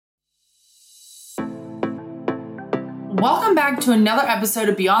Welcome back to another episode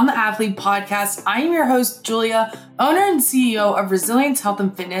of Beyond the Athlete podcast. I am your host, Julia, owner and CEO of Resilience Health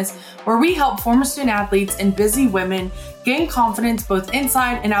and Fitness, where we help former student athletes and busy women gain confidence both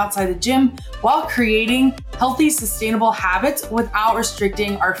inside and outside the gym while creating healthy, sustainable habits without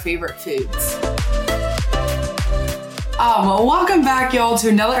restricting our favorite foods. Welcome back, y'all, to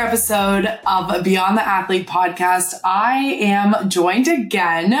another episode of Beyond the Athlete podcast. I am joined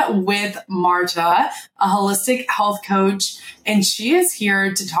again with Marta, a holistic health coach, and she is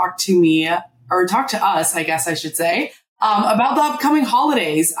here to talk to me, or talk to us, I guess I should say, about the upcoming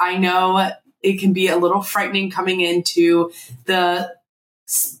holidays. I know it can be a little frightening coming into the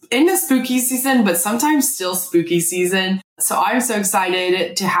spooky season, but sometimes still spooky season. So I'm so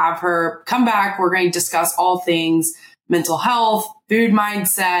excited to have her come back. We're going to discuss all things mental health, food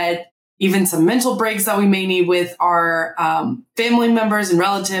mindset, even some mental breaks that we may need with our family members and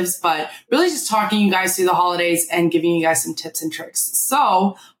relatives, but really just talking you guys through the holidays and giving you guys some tips and tricks.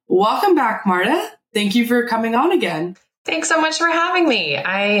 So welcome back, Marta. Thank you for coming on again. Thanks so much for having me.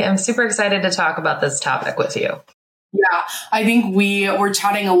 I am super excited to talk about this topic with you. Yeah, I think we were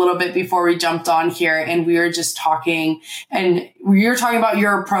chatting a little bit before we jumped on here, and we were just talking, and we were talking about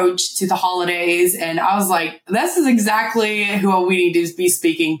your approach to the holidays. And I was like, this is exactly who we need to be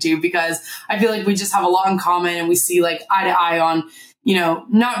speaking to, because I feel like we just have a lot in common and we see like eye to eye on, you know,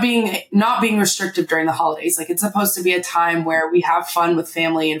 not being restrictive during the holidays. Like, it's supposed to be a time where we have fun with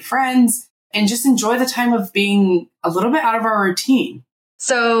family and friends and just enjoy the time of being a little bit out of our routine.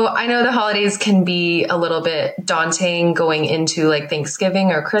 So I know the holidays can be a little bit daunting going into like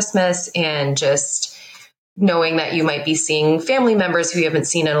Thanksgiving or Christmas, and just knowing that you might be seeing family members who you haven't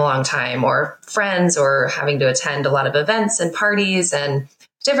seen in a long time, or friends, or having to attend a lot of events and parties and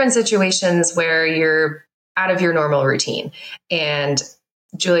different situations where you're out of your normal routine. And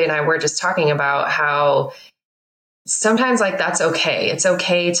Julie and I were just talking about how sometimes like that's okay. It's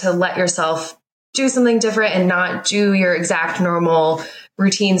okay to let yourself do something different and not do your exact normal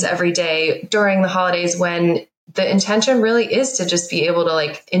routines every day during the holidays, when the intention really is to just be able to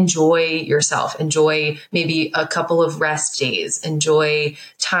like enjoy yourself, enjoy maybe a couple of rest days, enjoy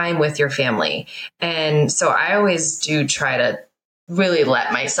time with your family. And so I always do try to really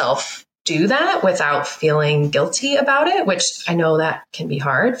let myself do that without feeling guilty about it, which I know that can be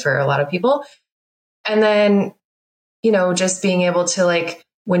hard for a lot of people. And then, you know, just being able to like,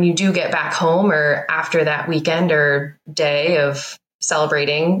 when you do get back home or after that weekend or day of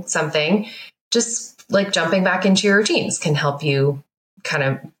celebrating something, just like jumping back into your routines can help you kind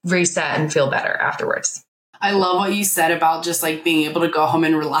of reset and feel better afterwards. I love what you said about just like being able to go home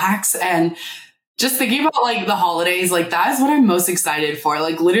and relax, and just thinking about like the holidays. Like, that is what I'm most excited for.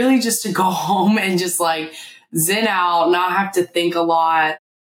 Like, literally just to go home and just like zen out, not have to think a lot,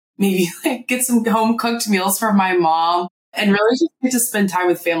 maybe like get some home cooked meals for my mom, and really just get to spend time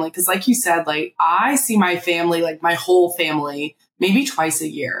with family. Cause like you said, like I see my family, like my whole family, maybe twice a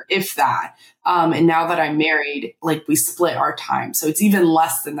year, if that. And now that I'm married, like we split our time. So it's even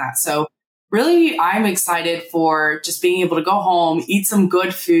less than that. So really, I'm excited for just being able to go home, eat some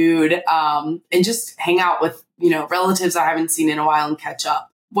good food, and just hang out with, you know, relatives I haven't seen in a while and catch up.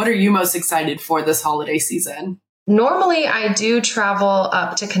 What are you most excited for this holiday season? Normally, I do travel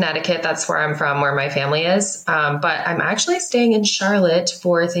up to Connecticut. That's where I'm from, where my family is. But I'm actually staying in Charlotte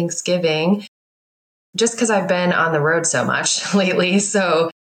for Thanksgiving, just because I've been on the road so much lately. So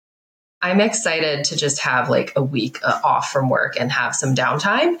I'm excited to just have like a week off from work and have some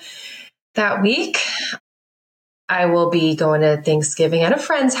downtime that week. I will be going to Thanksgiving at a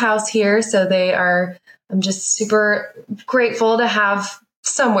friend's house here. So I'm just super grateful to have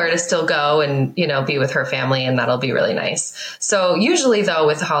somewhere to still go and, you know, be with her family, and that'll be really nice. So usually though,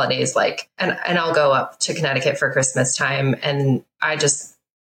 with the holidays, like, and I'll go up to Connecticut for Christmas time, and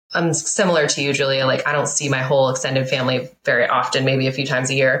I'm similar to you, Julia. Like, I don't see my whole extended family very often, maybe a few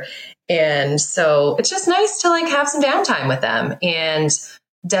times a year. And so it's just nice to like have some downtime with them and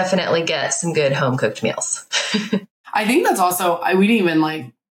definitely get some good home cooked meals. I think that's also, we didn't even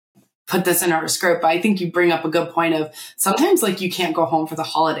like put this in our script, but I think you bring up a good point of sometimes like you can't go home for the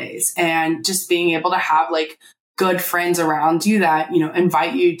holidays, and just being able to have like good friends around you that, you know,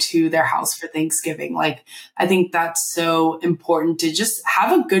 invite you to their house for Thanksgiving. Like, I think that's so important to just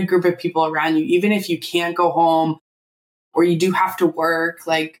have a good group of people around you, even if you can't go home or you do have to work.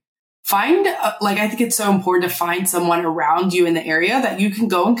 Like, I think it's so important to find someone around you in the area that you can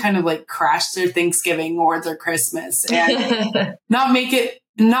go and kind of like crash their Thanksgiving or their Christmas and not make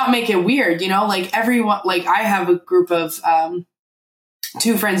it weird, you know, like everyone, like I have a group of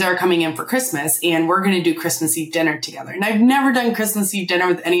two friends that are coming in for Christmas, and we're going to do Christmas Eve dinner together. And I've never done Christmas Eve dinner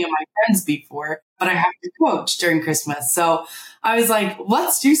with any of my friends before, but I have to coach during Christmas. So I was like,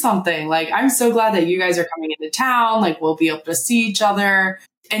 let's do something. Like, I'm so glad that you guys are coming into town. Like, we'll be able to see each other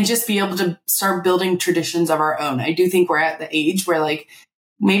and just be able to start building traditions of our own. I do think we're at the age where, like,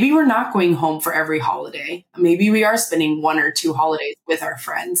 maybe we're not going home for every holiday. Maybe we are spending 1 or 2 holidays with our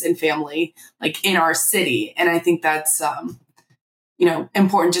friends and family, like in our city. And I think that's,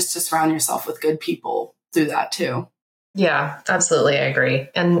 important just to surround yourself with good people through that too. Yeah, absolutely. I agree.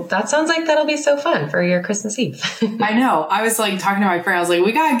 And that sounds like that'll be so fun for your Christmas Eve. I know. I was like talking to my friend. I was like,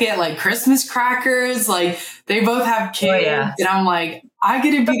 we got to get like Christmas crackers. Like they both have kids. Oh, yeah. And I'm like, I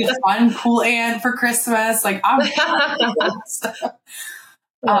get to be the fun, cool aunt for Christmas. Like I'm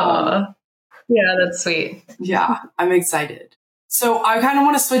yeah, that's sweet. Yeah, I'm excited. So I kind of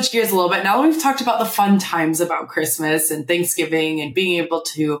want to switch gears a little bit. Now that we've talked about the fun times about Christmas and Thanksgiving and being able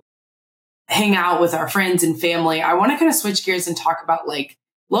to hang out with our friends and family, I want to kind of switch gears and talk about like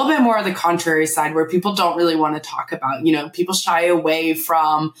a little bit more of the contrary side where people don't really want to talk about, people shy away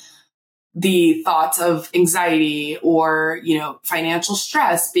from the thoughts of anxiety or, financial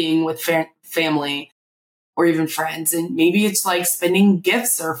stress being with family or even friends. And maybe it's like spending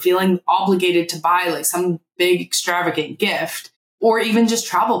gifts or feeling obligated to buy like some big extravagant gift. Or even just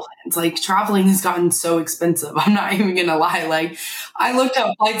travel plans. Like traveling has gotten so expensive. I'm not even going to lie. Like I looked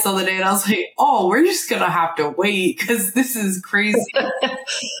at flights the other day and I was like, oh, we're just going to have to wait because this is crazy.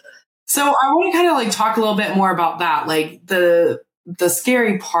 So I want to kind of like talk a little bit more about that. Like the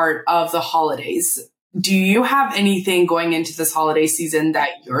scary part of the holidays. Do you have anything going into this holiday season that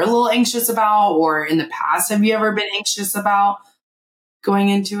you're a little anxious about? Or in the past, have you ever been anxious about going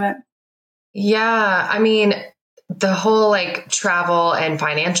into it? Yeah. I mean, the whole like travel and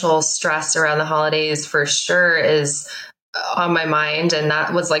financial stress around the holidays for sure is on my mind. And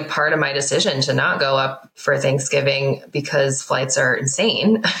that was like part of my decision to not go up for Thanksgiving because flights are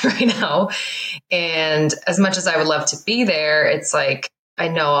insane right now. And as much as I would love to be there, it's like, I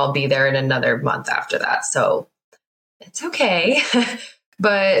know I'll be there in another month after that. So it's okay.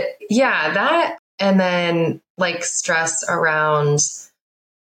 But yeah, that, and then like stress around,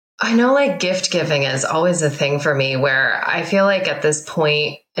 I know like gift giving is always a thing for me where I feel like at this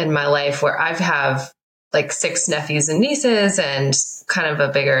point in my life where I have like 6 nephews and nieces and kind of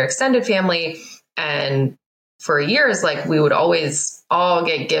a bigger extended family. And for years, like we would always all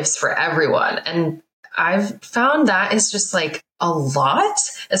get gifts for everyone. And I've found that is just like a lot,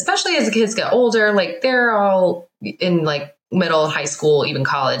 especially as the kids get older, like they're all in like middle, high school, even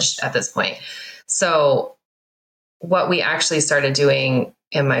college at this point. So what we actually started doing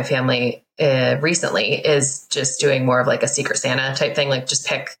in my family recently is just doing more of like a Secret Santa type thing. Like just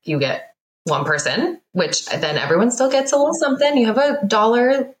you get one person, which then everyone still gets a little something. You have a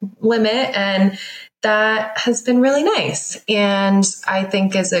dollar limit and that has been really nice. And I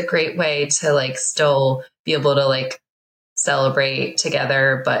think is a great way to like still be able to like celebrate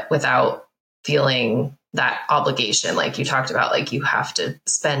together, but without feeling that obligation. Like you talked about, like you have to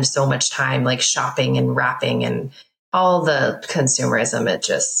spend so much time like shopping and wrapping and all the consumerism. It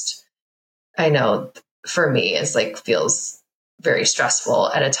just, I know for me is like feels very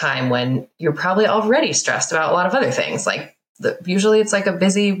stressful at a time when you're probably already stressed about a lot of other things. Like usually it's like a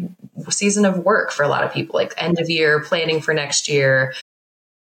busy season of work for a lot of people, like end of year planning for next year.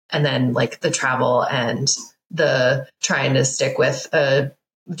 And then like the travel and the trying to stick with a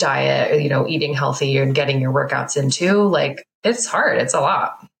diet, eating healthy and getting your workouts into, like it's hard. It's a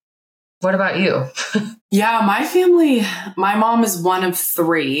lot. What about you? Yeah, my family, my mom is one of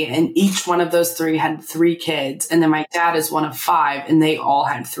 3 and each one of those 3 had 3 kids. And then my dad is one of 5 and they all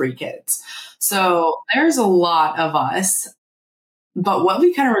had 3 kids. So there's a lot of us. But what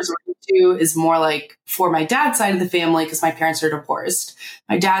we kind of resorted to is more like for my dad's side of the family, because my parents are divorced.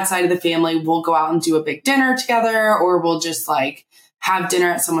 My dad's side of the family, we'll go out and do a big dinner together, or we'll just like have dinner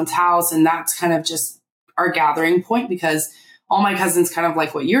at someone's house. And that's kind of just our gathering point because all my cousins, kind of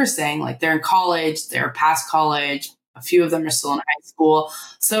like what you're saying, like they're in college, they're past college. A few of them are still in high school.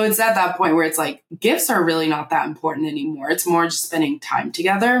 So it's at that point where it's like gifts are really not that important anymore. It's more just spending time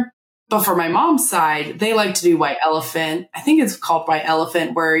together. But for my mom's side, they like to do White Elephant. I think it's called White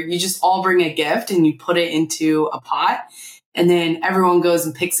Elephant, where you just all bring a gift and you put it into a pot. And then everyone goes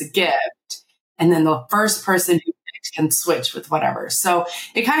and picks a gift. And then the first person who picks can switch with whatever. So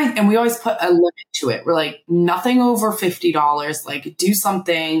it kind of, and we always put a limit to it. We're like, nothing over $50. Like do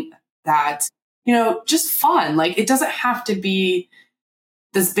something that's, just fun. Like it doesn't have to be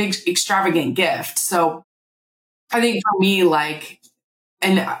this big extravagant gift. So I think for me, like,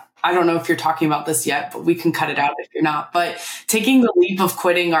 and I don't know if you're talking about this yet, but we can cut it out if you're not. But taking the leap of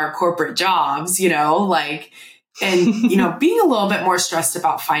quitting our corporate jobs, and, being a little bit more stressed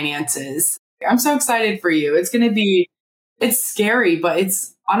about finances. I'm so excited for you. It's scary, but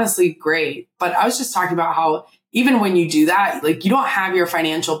it's honestly great. But I was just talking about how even when you do that, like, you don't have your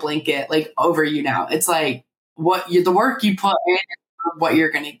financial blanket like over you now. It's like the work you put in, what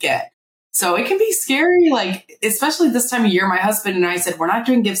you're going to get. So it can be scary, like, especially this time of year. My husband and I said, we're not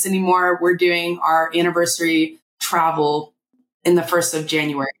doing gifts anymore. We're doing our anniversary travel in the 1st of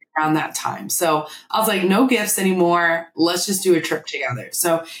January, around that time. So I was like, no gifts anymore. Let's just do a trip together.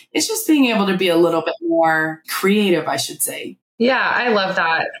 So it's just being able to be a little bit more creative, I should say. Yeah, I love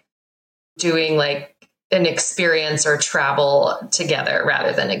that. Doing like an experience or travel together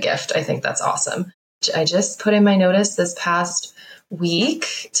rather than a gift. I think that's awesome. I just put in my notice this past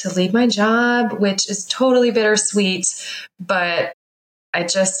week to leave my job, which is totally bittersweet, but I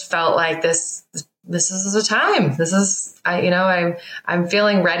just felt like this is the time. I'm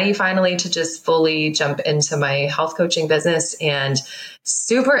feeling ready finally to just fully jump into my health coaching business, and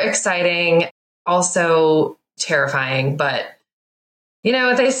super exciting, also terrifying, but you know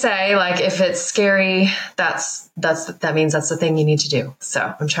what they say, like, if it's scary, that means that's the thing you need to do.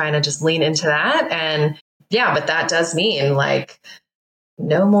 So I'm trying to just lean into that. And yeah, but that does mean like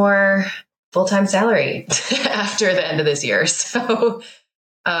no more full-time salary after the end of this year. So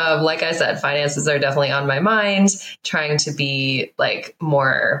like I said, finances are definitely on my mind, trying to be like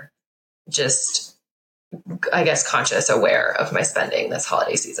more just, I guess, conscious, aware of my spending this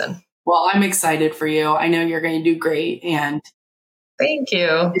holiday season. Well, I'm excited for you. I know you're going to do great, and thank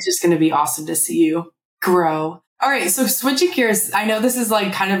you. It's just going to be awesome to see you grow. All right. So switching gears, I know this is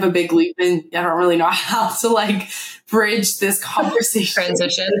like kind of a big leap, and I don't really know how to like bridge this conversation.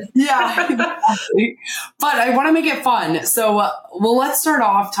 Transition. Yeah, exactly. But I want to make it fun. So, let's start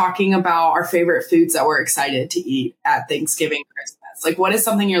off talking about our favorite foods that we're excited to eat at Thanksgiving, Christmas. Like, what is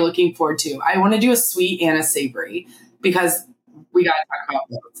something you're looking forward to? I want to do a sweet and a savory because we got to talk about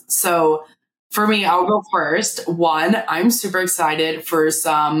both. So for me, I'll go first. One, I'm super excited for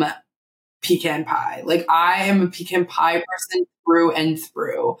some pecan pie. Like, I am a pecan pie person through and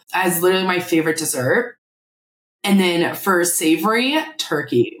through. It's literally my favorite dessert. And then for savory,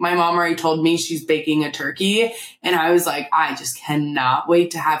 turkey. My mom already told me she's baking a turkey. And I was like, I just cannot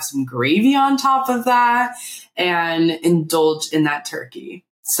wait to have some gravy on top of that and indulge in that turkey.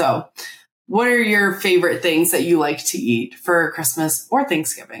 So what are your favorite things that you like to eat for Christmas or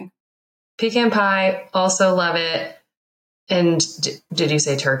Thanksgiving? Pecan pie, also love it. And did you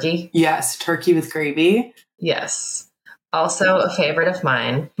say turkey? Yes, turkey with gravy. Yes. Also a favorite of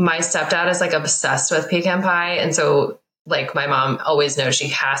mine. My stepdad is like obsessed with pecan pie. And so like my mom always knows she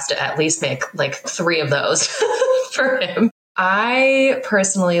has to at least make like 3 of those for him. I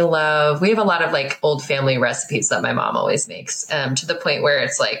personally we have a lot of like old family recipes that my mom always makes, to the point where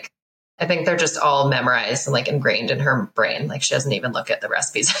it's like, I think they're just all memorized and like ingrained in her brain. Like she doesn't even look at the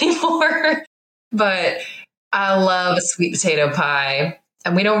recipes anymore. But I love sweet potato pie.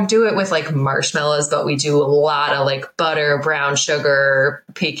 And we don't do it with like marshmallows, but we do a lot of like butter, brown sugar,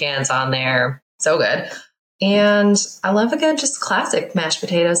 pecans on there. So good. And I love a good just classic mashed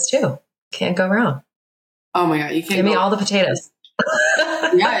potatoes too. Can't go wrong. Oh my God. You can't give me all the potatoes.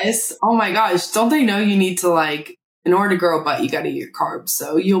 Yes. Oh my gosh. Don't they know you need to like, in order to grow a butt, you got to eat your carbs.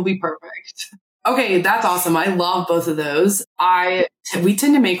 So you'll be perfect. Okay. That's awesome. I love both of those. We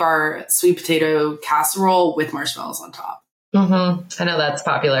tend to make our sweet potato casserole with marshmallows on top. Mm-hmm. I know that's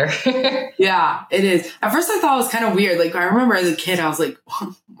popular. Yeah, it is. At first I thought it was kind of weird. Like, I remember as a kid, I was like,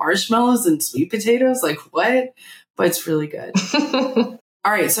 marshmallows and sweet potatoes? Like, what? But it's really good.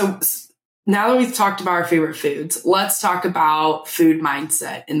 All right. So now that we've talked about our favorite foods, let's talk about food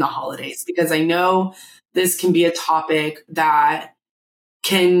mindset in the holidays, because I know this can be a topic that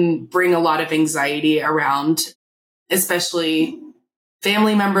can bring a lot of anxiety around, especially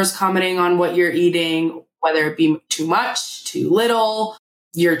family members commenting on what you're eating, whether it be too much, too little,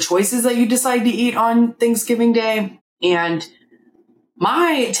 your choices that you decide to eat on Thanksgiving Day. And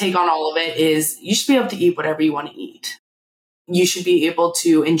my take on all of it is you should be able to eat whatever you want to eat. You should be able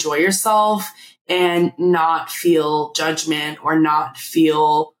to enjoy yourself and not feel judgment or not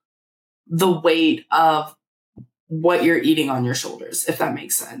feel the weight of what you're eating on your shoulders, if that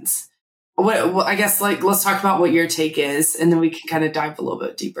makes sense. I guess, like, let's talk about what your take is, and then we can kind of dive a little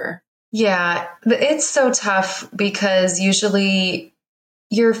bit deeper. Yeah, it's so tough because usually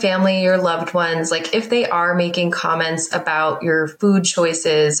your family, your loved ones, like if they are making comments about your food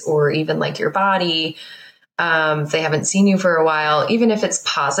choices or even like your body, They haven't seen you for a while, even if it's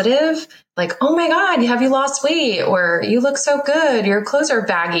positive, like, oh my God, have you lost weight? Or you look so good. Your clothes are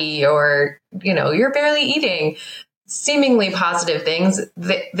baggy, or, you're barely eating. Seemingly positive things,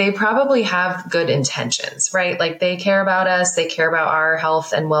 they probably have good intentions, right? Like they care about us, they care about our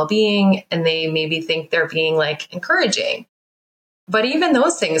health and well-being, and they maybe think they're being like encouraging. But even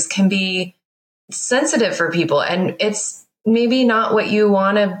those things can be sensitive for people. And it's maybe not what you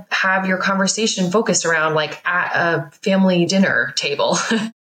want to have your conversation focused around, like at a family dinner table.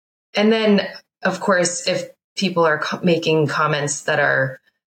 And then, of course, if people are making comments that are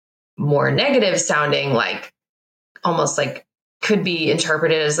more negative sounding, like almost like could be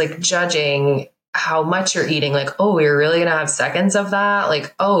interpreted as like judging how much you're eating, like, oh, you're really going to have seconds of that?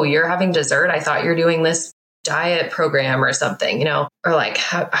 Like, oh, you're having dessert? I thought you're doing this diet program or something, or like,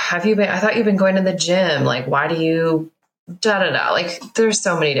 have you been, I thought you've been going to the gym. Like, why do you Like there's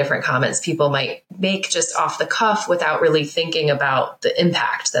so many different comments people might make just off the cuff without really thinking about the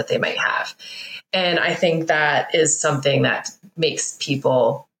impact that they might have. And I think that is something that makes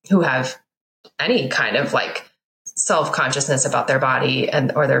people who have any kind of like self-consciousness about their body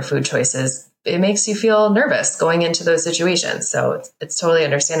or their food choices, it makes you feel nervous going into those situations. So it's totally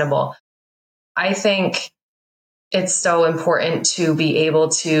understandable. I think it's so important to be able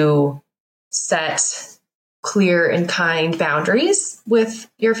to set clear and kind boundaries with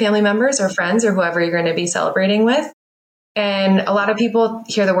your family members or friends or whoever you're going to be celebrating with. And a lot of people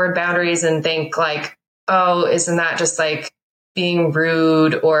hear the word boundaries and think like, oh, isn't that just like being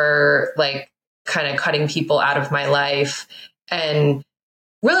rude or like kind of cutting people out of my life? And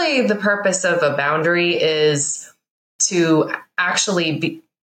really the purpose of a boundary is to actually be,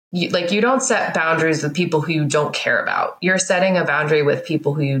 you don't set boundaries with people who you don't care about. You're setting a boundary with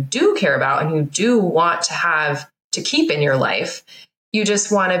people who you do care about and who do want to have to keep in your life. You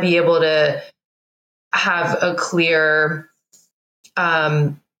just want to be able to have a clear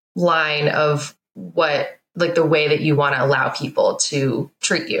line of what, like the way that you want to allow people to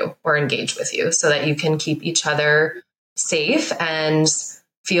treat you or engage with you so that you can keep each other safe and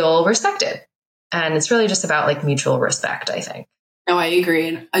feel respected. And it's really just about like mutual respect, I think. No, I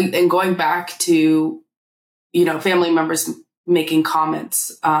agree. And going back to, family members making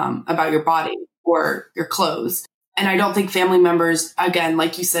comments about your body or your clothes. And I don't think family members, again,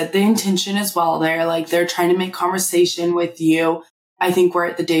 like you said, the intention is well there. Like they're trying to make conversation with you. I think we're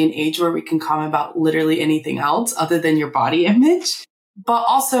at the day and age where we can comment about literally anything else other than your body image. But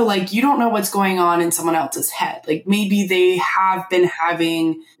also, like, you don't know what's going on in someone else's head. Like, maybe they have been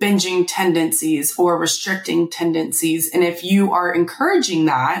having binging tendencies or restricting tendencies. And if you are encouraging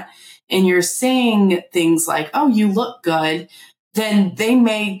that and you're saying things like, oh, you look good, then they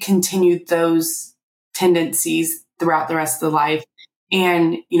may continue those tendencies throughout the rest of the life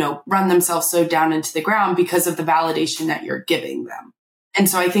and, run themselves so down into the ground because of the validation that you're giving them. And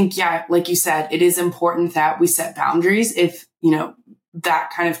so I think, yeah, like you said, it is important that we set boundaries if,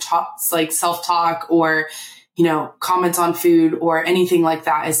 that kind of talks like self-talk or, comments on food or anything like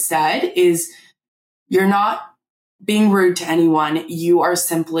that is said, is you're not being rude to anyone. You are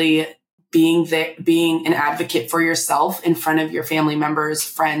simply being an advocate for yourself in front of your family members,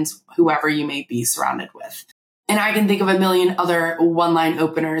 friends, whoever you may be surrounded with. And I can think of a million other one-line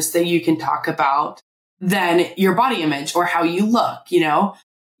openers that you can talk about than your body image or how you look,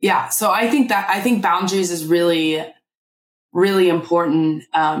 Yeah. So I think boundaries is really, really important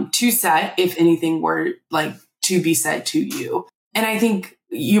to set if anything were like to be said to you. And I think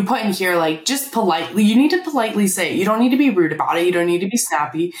you put in here, like, just politely, you need to politely say it. You don't need to be rude about it. You don't need to be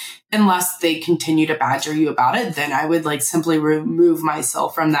snappy unless they continue to badger you about it. Then I would like simply remove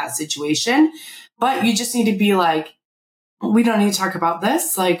myself from that situation. But you just need to be like, we don't need to talk about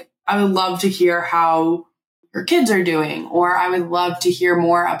this. Like, I would love to hear how your kids are doing, or I would love to hear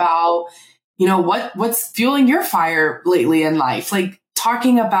more about, what's fueling your fire lately in life. Like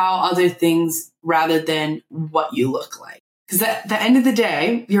talking about other things rather than what you look like. Because at the end of the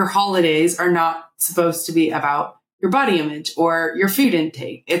day, your holidays are not supposed to be about your body image or your food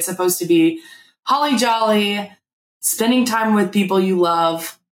intake. It's supposed to be holly jolly, spending time with people you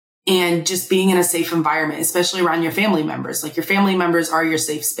love, and just being in a safe environment, especially around your family members. Like your family members are your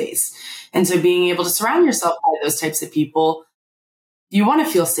safe space. And so being able to surround yourself by those types of people, you want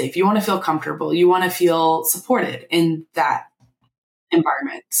to feel safe. You want to feel comfortable. You want to feel supported in that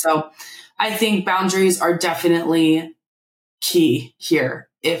environment. So I think boundaries are definitely key here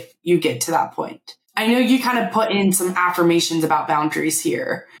if you get to that point. I know you kind of put in some affirmations about boundaries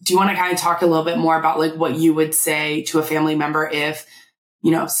here. Do you want to kind of talk a little bit more about like what you would say to a family member if,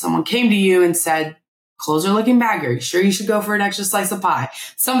 someone came to you and said, clothes are looking baggy. Are you sure you should go for an extra slice of pie?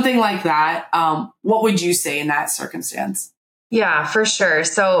 Something like that. What would you say in that circumstance? Yeah, for sure.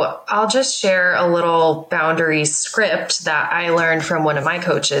 So I'll just share a little boundary script that I learned from one of my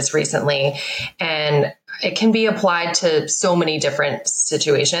coaches recently. And it can be applied to so many different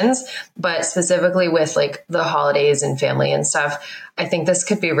situations, but specifically with like the holidays and family and stuff, I think this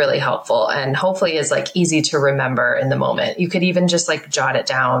could be really helpful and hopefully is like easy to remember in the moment. You could even just like jot it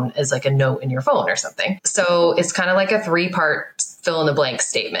down as like a note in your phone or something. So it's kind of like a 3-part fill in the blank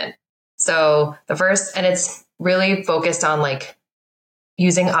statement. So the first, and it's really focused on like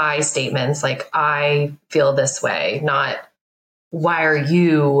using I statements, like I feel this way, not why are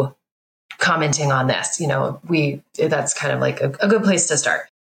you commenting on this? That's kind of like a good place to start.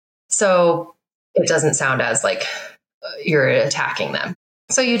 So it doesn't sound as like you're attacking them.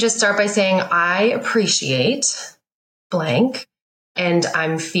 So you just start by saying, I appreciate blank and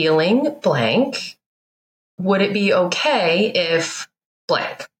I'm feeling blank. Would it be okay if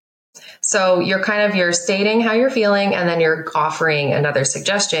blank? So you're stating how you're feeling, and then you're offering another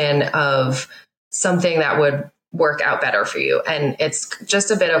suggestion of something that would work out better for you. And it's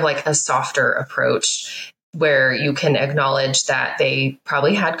just a bit of like a softer approach where you can acknowledge that they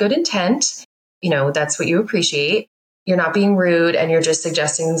probably had good intent. That's what you appreciate. You're not being rude, and you're just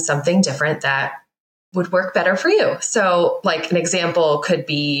suggesting something different that would work better for you. So like an example could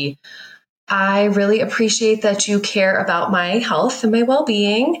be, I really appreciate that you care about my health and my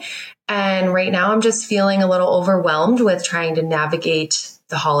well-being. And right now I'm just feeling a little overwhelmed with trying to navigate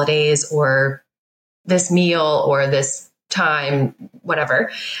the holidays or this meal or this time,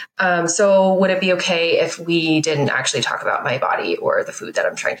 whatever. So would it be okay if we didn't actually talk about my body or the food that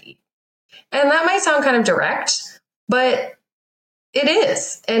I'm trying to eat? And that might sound kind of direct, but it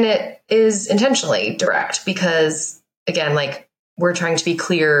is. And it is intentionally direct because, again, like we're trying to be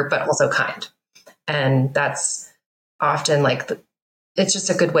clear, but also kind. And that's often like it's just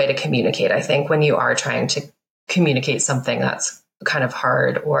a good way to communicate, I think, when you are trying to communicate something that's kind of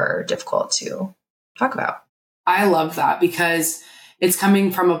hard or difficult to talk about. I love that because it's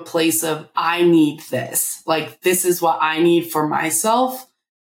coming from a place of, I need this. Like, this is what I need for myself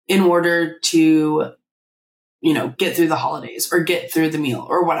in order to, get through the holidays or get through the meal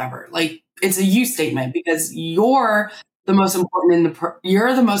or whatever. Like, it's a you statement because you're the most important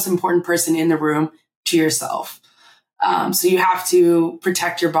you're the most important person in the room to yourself. So you have to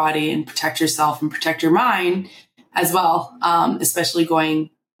protect your body and protect yourself and protect your mind as well, especially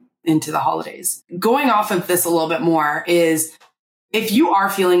going into the holidays. Going off of this a little bit more is if you are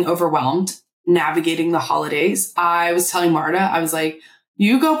feeling overwhelmed navigating the holidays, I was telling Marta, I was like,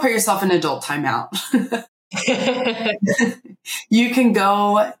 you go put yourself in adult timeout. You can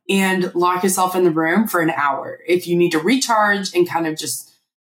go and lock yourself in the room for an hour. If you need to recharge and kind of just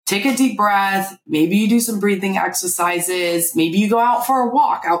take a deep breath, maybe you do some breathing exercises, maybe you go out for a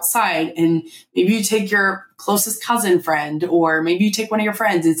walk outside and maybe you take your closest cousin friend, or maybe you take one of your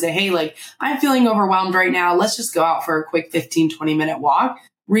friends and say, hey, like, I'm feeling overwhelmed right now. Let's just go out for a quick 15-20 minute walk,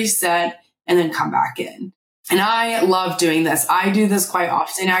 reset, and then come back in. And I love doing this. I do this quite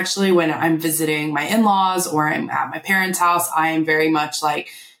often, actually, when I'm visiting my in-laws or I'm at my parents' house. I am very much like,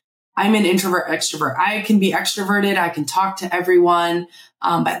 I'm an introvert, extrovert. I can be extroverted. I can talk to everyone.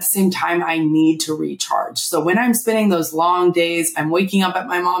 But at the same time, I need to recharge. So when I'm spending those long days, I'm waking up at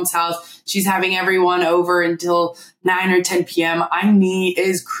my mom's house. She's having everyone over until 9 or 10 p.m. It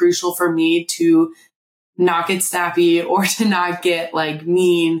is crucial for me to not get snappy or to not get like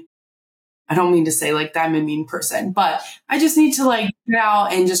mean. I don't mean to say like that I'm a mean person, but I just need to like get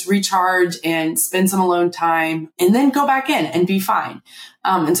out and just recharge and spend some alone time and then go back in and be fine.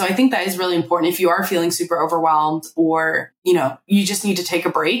 And so I think that is really important. If you are feeling super overwhelmed or, you just need to take a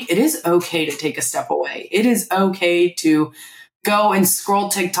break, it is okay to take a step away. It is okay to go and scroll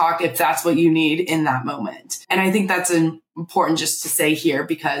TikTok if that's what you need in that moment. And I think that's important just to say here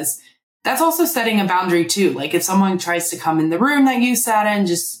because that's also setting a boundary too. Like if someone tries to come in the room that you sat in,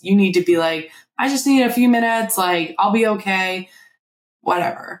 you need to be like, I just need a few minutes. Like I'll be okay.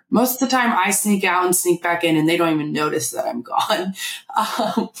 Whatever. Most of the time I sneak out and sneak back in and they don't even notice that I'm gone.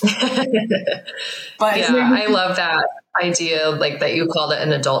 But yeah, I love that idea, like that you called it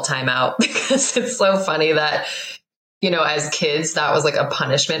an adult timeout because it's so funny that, as kids, that was like a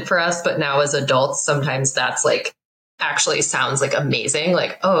punishment for us. But now as adults, sometimes that's like, actually sounds like amazing.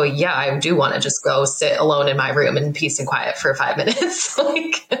 Like, oh yeah, I do want to just go sit alone in my room in peace and quiet for 5 minutes.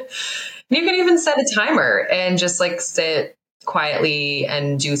 Like you can even set a timer and just like sit quietly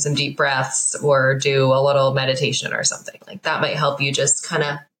and do some deep breaths or do a little meditation or something. Like that might help you just kind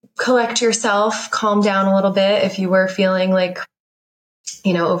of collect yourself, calm down a little bit if you were feeling like,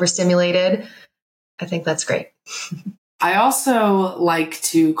 overstimulated. I think that's great. I also like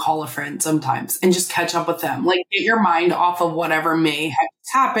to call a friend sometimes and just catch up with them. Like, get your mind off of whatever may have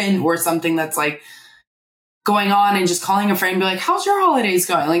happened or something that's like going on, and just calling a friend and be like, how's your holidays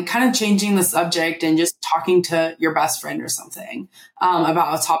going? Like, kind of changing the subject and just talking to your best friend or something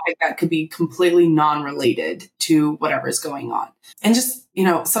about a topic that could be completely non-related to whatever's going on. And just,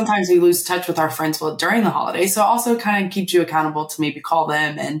 sometimes we lose touch with our friends during the holidays. So it also kind of keeps you accountable to maybe call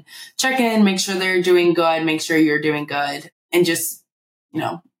them and check in, make sure they're doing good, make sure you're doing good, and just,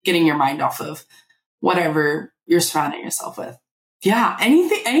 getting your mind off of whatever you're surrounding yourself with. Yeah.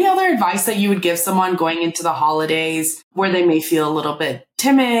 Any other advice that you would give someone going into the holidays where they may feel a little bit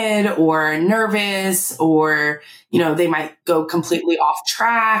timid or nervous, or, they might go completely off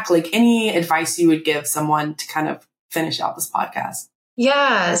track? Like, any advice you would give someone to kind of finish out this podcast?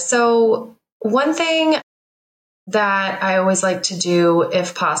 Yeah. So one thing that I always like to do,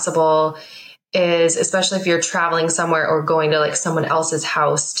 if possible, is, especially if you're traveling somewhere or going to like someone else's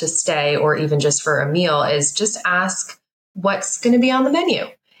house to stay, or even just for a meal, is just ask what's going to be on the menu.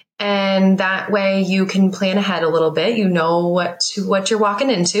 And that way you can plan ahead a little bit. You know what you're walking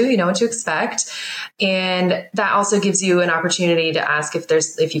into, you know what to expect. And that also gives you an opportunity to ask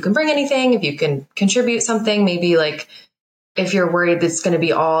if you can bring anything, if you can contribute something, maybe like if you're worried it's going to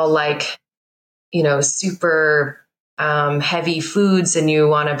be all like, super heavy foods and you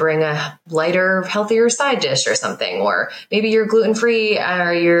want to bring a lighter, healthier side dish or something, or maybe you're gluten-free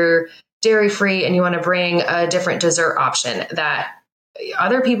or you're dairy-free and you want to bring a different dessert option that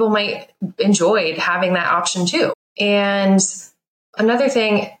other people might enjoy having that option too. And another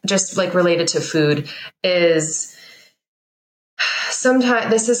thing, just like related to food, is sometimes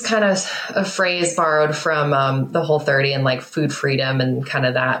this is kind of a phrase borrowed from the Whole30 and like food freedom and kind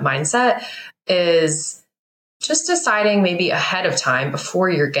of that mindset, is just deciding maybe ahead of time before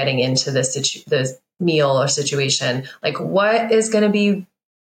you're getting into this meal or situation, like what is going to be,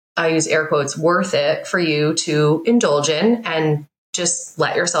 I use air quotes, worth it for you to indulge in and just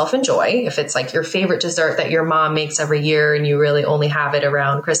let yourself enjoy. If it's like your favorite dessert that your mom makes every year and you really only have it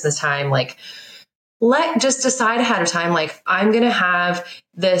around Christmas time, like just decide ahead of time, like I'm going to have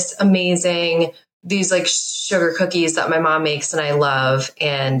these like sugar cookies that my mom makes and I love,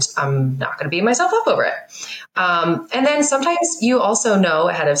 and I'm not going to beat myself up over it. And then sometimes you also know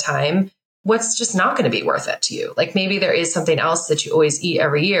ahead of time what's just not going to be worth it to you. Like maybe there is something else that you always eat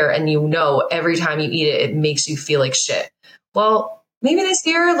every year, and every time you eat it, it makes you feel like shit. Well, maybe this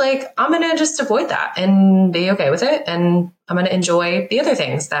year, like I'm going to just avoid that and be okay with it. And I'm going to enjoy the other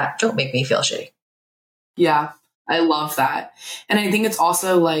things that don't make me feel shitty. Yeah, I love that. And I think it's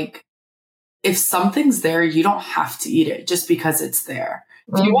also like, if something's there, you don't have to eat it just because it's there.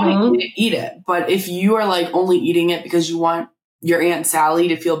 If you want to eat it. But if you are like only eating it because you want your Aunt Sally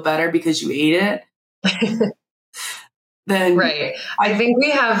to feel better because you ate it, then right. I think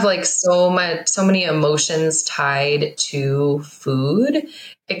we have like so many emotions tied to food.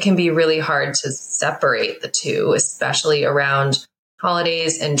 It can be really hard to separate the two, especially around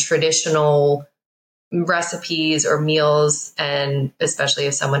holidays and traditional recipes or meals. And especially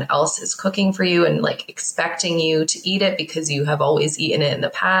if someone else is cooking for you and like expecting you to eat it because you have always eaten it in the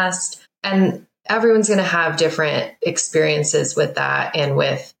past. And everyone's going to have different experiences with that, and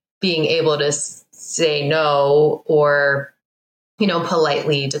with being able to say no or,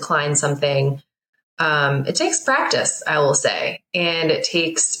 politely decline something. It takes practice, I will say. And it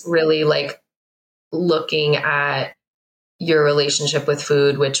takes really like looking at your relationship with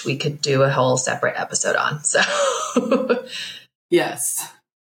food, which we could do a whole separate episode on. So yes.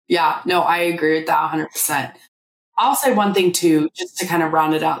 Yeah, no, I agree with that 100%. I'll say one thing too, just to kind of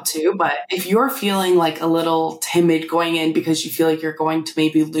round it out too. But if you're feeling like a little timid going in because you feel like you're going to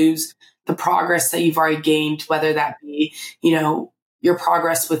maybe lose the progress that you've already gained, whether that be, your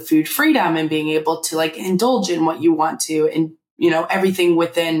progress with food freedom and being able to like indulge in what you want to, and, everything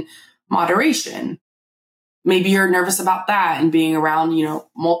within moderation. Maybe you're nervous about that and being around,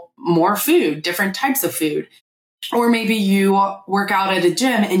 more food, different types of food. Or maybe you work out at a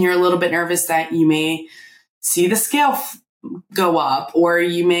gym and you're a little bit nervous that you may see the scale go up, or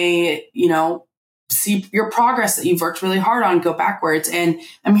you may, see your progress that you've worked really hard on go backwards. And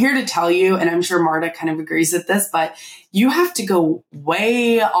I'm here to tell you, and I'm sure Marta kind of agrees with this, but you have to go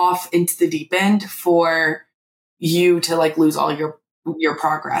way off into the deep end for you to like lose all your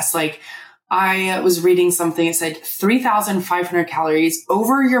progress. Like I was reading something, it said 3,500 calories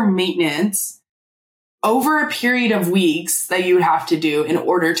over your maintenance over a period of weeks that you would have to do in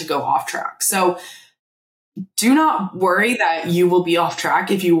order to go off track. So do not worry that you will be off track.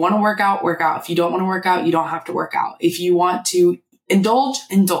 If you want to work out, work out. If you don't want to work out, you don't have to work out. If you want to indulge,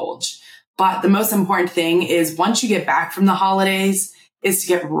 indulge. But the most important thing is once you get back from the holidays is to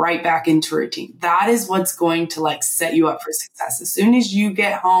get right back into routine. That is what's going to like set you up for success. As soon as you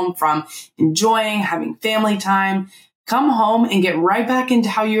get home from enjoying having family time, come home and get right back into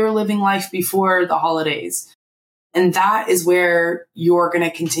how you were living life before the holidays. And that is where you're going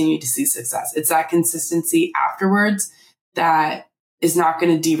to continue to see success. It's that consistency afterwards that is not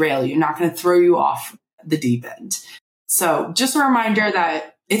going to derail you, not going to throw you off the deep end. So just a reminder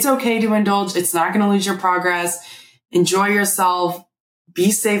that it's okay to indulge. It's not going to lose your progress. Enjoy yourself.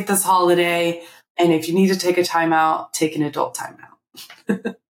 Be safe this holiday. And if you need to take a time out, take an adult time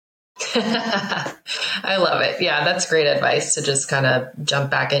out. I love it. Yeah, that's great advice to just kind of jump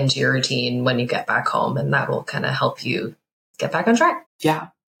back into your routine when you get back home. And that will kind of help you get back on track. Yeah,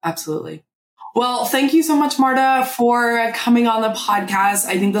 absolutely. Well, thank you so much, Marta, for coming on the podcast.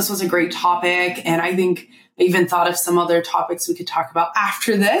 I think this was a great topic. And I think I even thought of some other topics we could talk about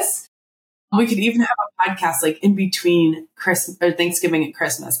after this. We could even have a podcast like in between Christmas or Thanksgiving and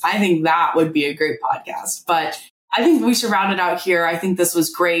Christmas. I think that would be a great podcast, but I think we should round it out here. I think this was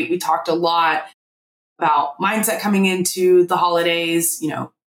great. We talked a lot about mindset coming into the holidays,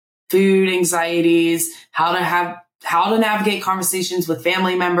 food anxieties, how to navigate conversations with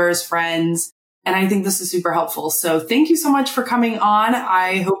family members, friends. And I think this is super helpful. So thank you so much for coming on.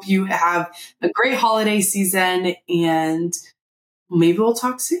 I hope you have a great holiday season and maybe we'll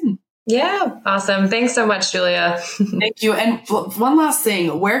talk soon. Yeah. Awesome. Thanks so much, Julia. Thank you. And one last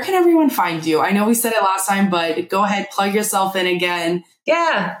thing, where can everyone find you? I know we said it last time, but go ahead, plug yourself in again.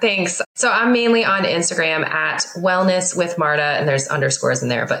 Yeah, thanks. So I'm mainly on Instagram at Wellness with Marta, and there's underscores in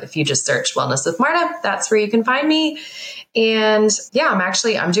there. But if you just search Wellness with Marta, that's where you can find me. And yeah,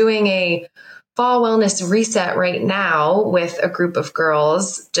 I'm doing a fall wellness reset right now with a group of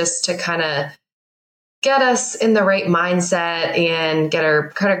girls just to kind of get us in the right mindset and get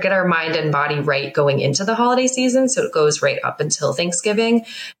our mind and body right going into the holiday season. So it goes right up until Thanksgiving.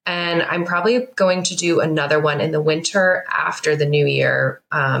 And I'm probably going to do another one in the winter after the new year.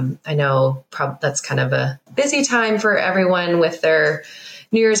 I know that's kind of a busy time for everyone with their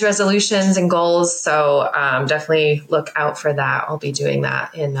New Year's resolutions and goals. So definitely look out for that. I'll be doing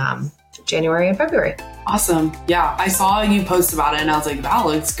that in January and February. Awesome. Yeah, I saw you post about it and I was like, that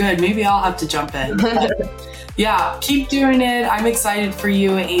looks good. Maybe I'll have to jump in. Yeah, keep doing it. I'm excited for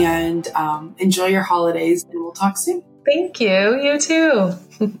you and enjoy your holidays and we'll talk soon. Thank you. You too.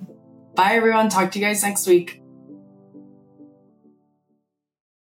 Bye, everyone. Talk to you guys next week.